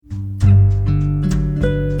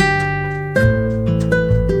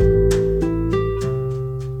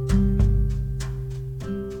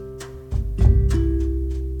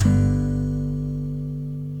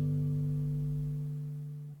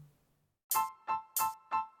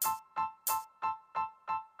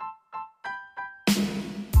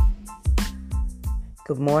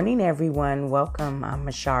Good morning, everyone. Welcome. I'm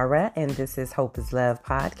Mashara, and this is Hope is Love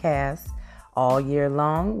podcast. All year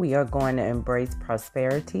long, we are going to embrace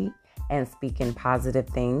prosperity and speaking positive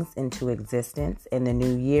things into existence in the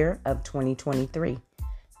new year of 2023.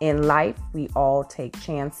 In life, we all take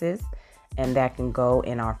chances, and that can go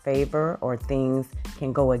in our favor or things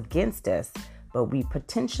can go against us, but we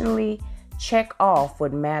potentially check off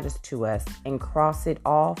what matters to us and cross it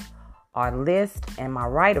off our list. Am I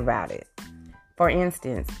right about it? For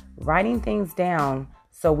instance, writing things down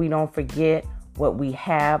so we don't forget what we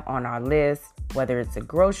have on our list, whether it's a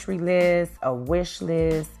grocery list, a wish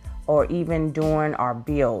list, or even doing our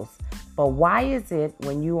bills. But why is it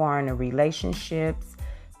when you are in a relationship,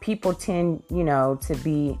 people tend, to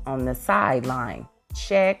be on the sideline?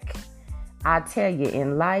 Check. I tell you,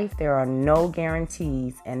 in life, there are no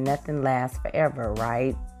guarantees and nothing lasts forever,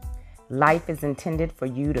 right? Life is intended for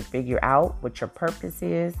you to figure out what your purpose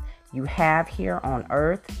is you have here on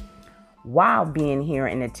earth while being here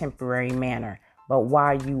in a temporary manner. But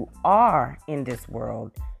while you are in this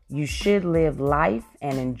world, you should live life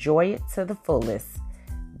and enjoy it to the fullest.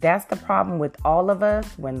 That's the problem with all of us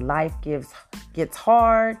when life gets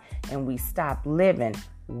hard and we stop living.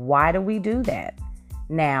 Why do we do that?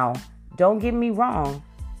 Now, don't get me wrong.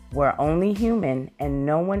 We're only human and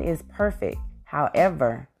no one is perfect.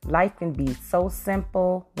 However, life can be so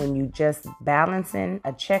simple when you just balancing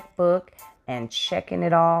a checkbook and checking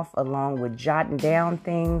it off along with jotting down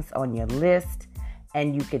things on your list,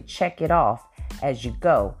 and you could check it off as you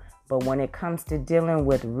go. But when it comes to dealing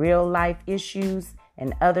with real life issues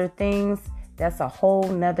and other things, that's a whole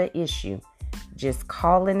nother issue. Just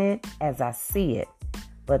calling it as I see it.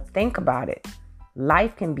 But think about it.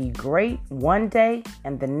 Life can be great one day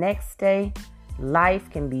and the next day, life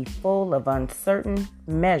can be full of uncertain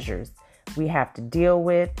measures we have to deal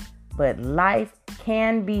with, but life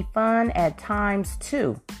can be fun at times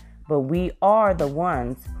too. But we are the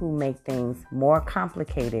ones who make things more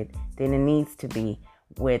complicated than it needs to be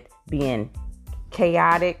with being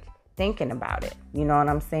chaotic, thinking about it. You know what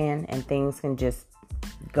I'm saying? And things can just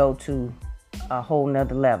go to a whole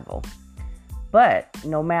nother level. But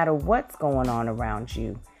no matter what's going on around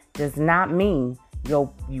you, does not mean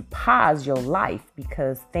you pause your life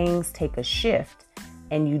because things take a shift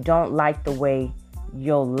and you don't like the way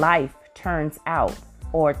your life turns out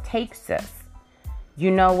or takes us.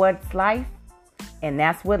 You know what's life? And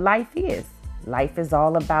that's what life is. Life is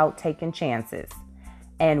all about taking chances.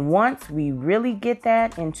 And once we really get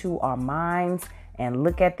that into our minds and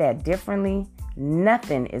look at that differently,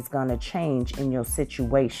 nothing is going to change in your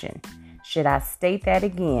situation. Should I state that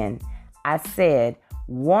again? I said,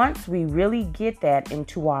 once we really get that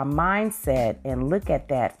into our mindset and look at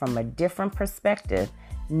that from a different perspective,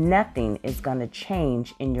 nothing is going to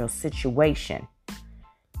change in your situation.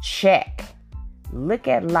 Check. Look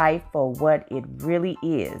at life for what it really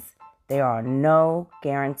is. There are no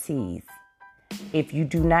guarantees. If you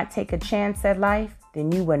do not take a chance at life,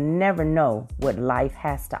 then you will never know what life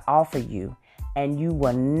has to offer you, and you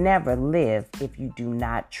will never live if you do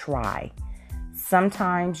not try.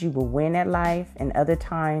 Sometimes you will win at life and other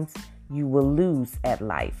times you will lose at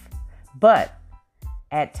life. But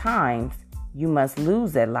at times you must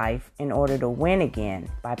lose at life in order to win again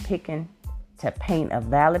by picking to paint a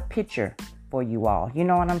valid picture for you all. You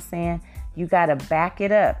know what I'm saying? You got to back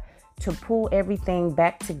it up to pull everything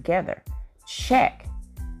back together. Check.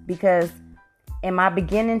 Because am I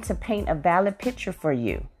beginning to paint a valid picture for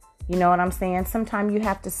you? You know what I'm saying? Sometimes you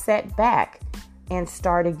have to set back and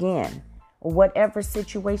start again. Whatever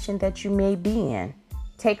situation that you may be in,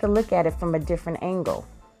 take a look at it from a different angle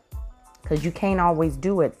because you can't always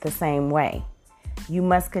do it the same way. You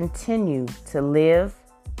must continue to live,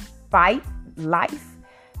 fight life,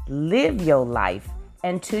 live your life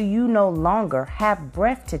until you no longer have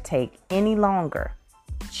breath to take any longer.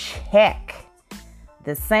 Check.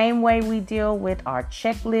 The same way we deal with our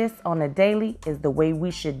checklist on a daily is the way we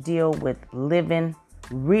should deal with living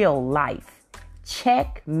real life.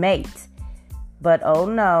 Checkmate. But oh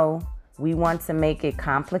no, we want to make it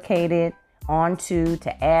complicated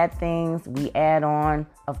to add things. We add on,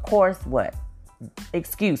 of course, what?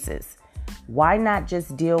 Excuses. Why not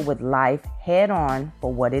just deal with life head on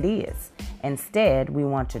for what it is? Instead, we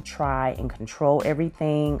want to try and control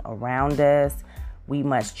everything around us. We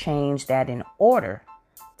must change that in order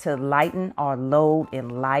to lighten our load in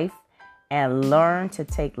life and learn to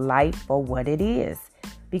take life for what it is.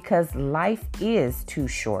 Because life is too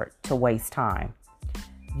short to waste time.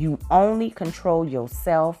 You only control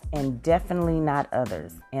yourself and definitely not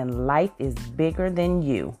others. And life is bigger than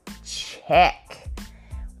you. Check.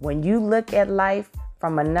 When you look at life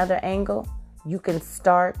from another angle, you can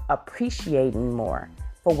start appreciating more.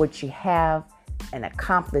 for what you have and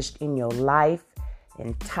accomplished in your life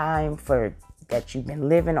and time for that you've been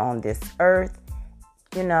living on this earth,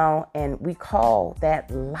 and we call that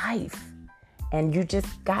life. And you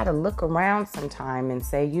just got to look around sometime and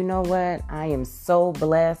say, you know what? I am so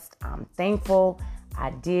blessed. I'm thankful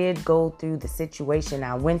I did go through the situation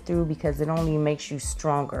I went through, because it only makes you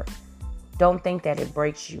stronger. Don't think that it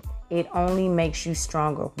breaks you. It only makes you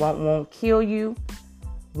stronger. Won't kill you,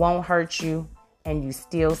 won't hurt you, and you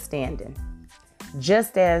still standing.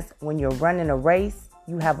 Just as when you're running a race,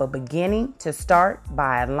 you have a beginning to start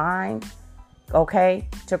by a line,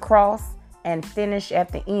 to cross and finish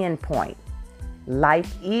at the end point.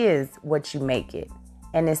 Life is what you make it.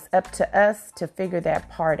 And it's up to us to figure that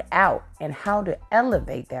part out and how to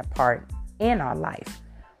elevate that part in our life,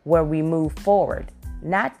 where we move forward,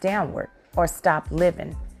 not downward, or stop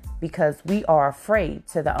living because we are afraid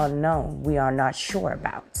to the unknown we are not sure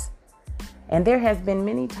about. And there has been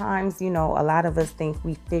many times, a lot of us think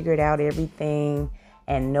we figured out everything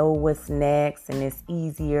and know what's next and it's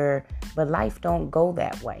easier, but life don't go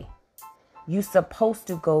that way. You're supposed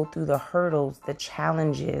to go through the hurdles, the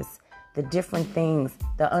challenges, the different things,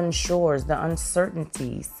 the unsures, the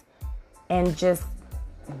uncertainties, and just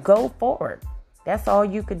go forward. That's all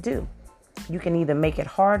you could do. You can either make it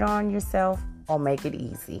hard on yourself or make it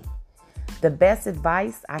easy. The best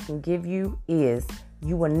advice I can give you is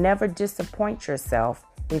you will never disappoint yourself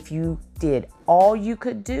if you did all you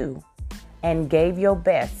could do and gave your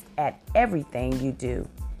best at everything you do.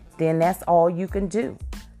 Then that's all you can do.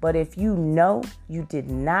 But if you know you did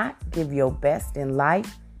not give your best in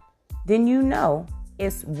life, then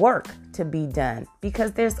it's work to be done,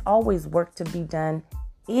 because there's always work to be done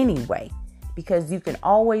anyway, because you can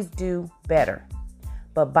always do better.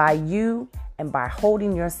 But by you and by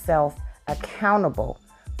holding yourself accountable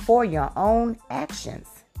for your own actions,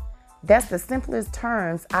 that's the simplest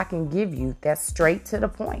terms I can give you. That's straight to the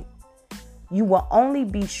point. You will only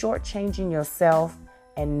be shortchanging yourself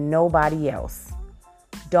and nobody else.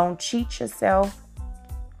 Don't cheat yourself.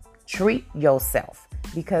 Treat yourself.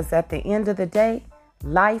 Because at the end of the day,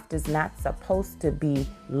 life is not supposed to be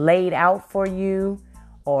laid out for you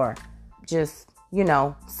or just,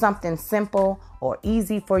 something simple or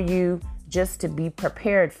easy for you just to be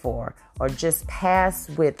prepared for, or just pass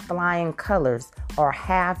with flying colors or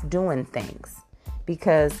half doing things.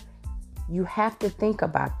 Because you have to think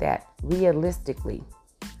about that realistically.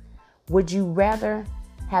 Would you rather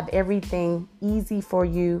have everything easy for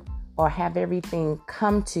you, or have everything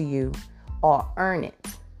come to you, or earn it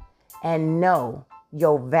and know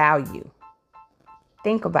your value?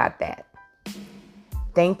 Think about that.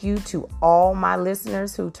 Thank you to all my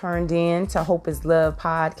listeners who turned in to Hope is Love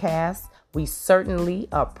podcast. We certainly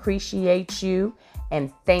appreciate you,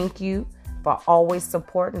 and thank you for always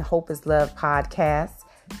supporting Hope is Love podcast.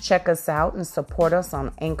 Check us out and support us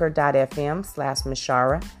on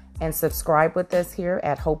anchor.fm/Mashara, and subscribe with us here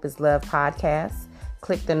at Hope is Love podcast.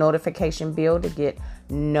 Click the notification bell to get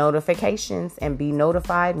notifications and be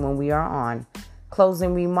notified when we are on.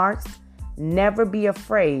 Closing remarks: never be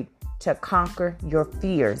afraid to conquer your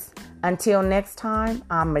fears. Until next time,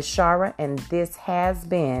 I'm Mashara, and this has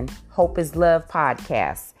been Hope is Love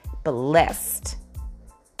podcast. Blessed.